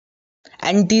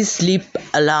Anti-sleep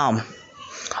alarm.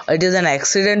 It is an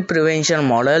accident prevention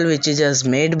model which is just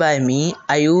made by me.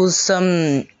 I use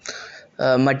some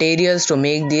materials to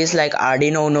make this, like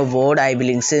Arduino Uno board,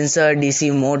 iBlink sensor,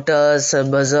 DC motors,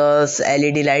 buzzers,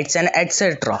 LED lights, and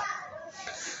etc.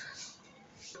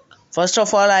 First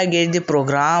of all, I get the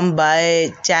program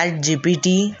by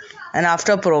ChatGPT, and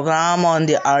after program on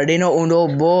the Arduino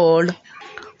Uno board,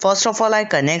 first of all I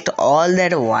connect all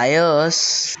that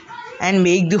wires and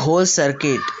make the whole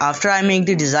circuit. After I make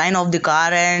the design of the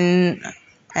car and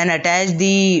attach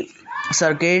the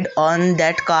circuit on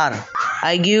that car,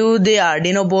 I give the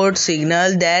Arduino board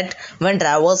signal that when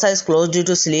driver's eyes closed due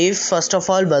to sleep, first of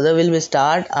all buzzer will be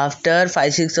start. After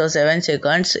 5, 6 or 7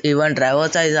 seconds, even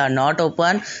driver's eyes are not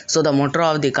open, so the motor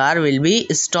of the car will be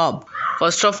stopped.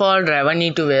 First of all, driver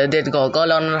need to wear that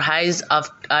goggle on her eyes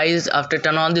after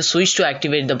turn on the switch to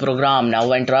activate the program. Now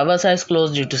when driver's eyes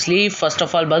closed due to sleep, first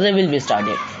of all buzzer will be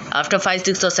started. After 5,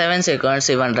 6 or 7 seconds,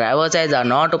 even driver's eyes are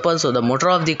not open, so the motor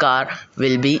of the car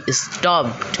will be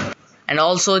stopped. And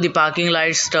also the parking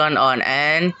lights turn on,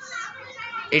 and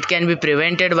it can be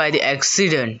prevented by the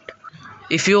accident.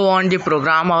 If you want the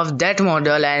program of that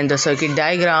model and the circuit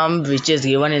diagram which is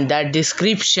given in that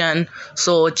description,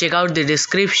 so check out the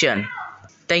description.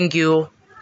 Thank you.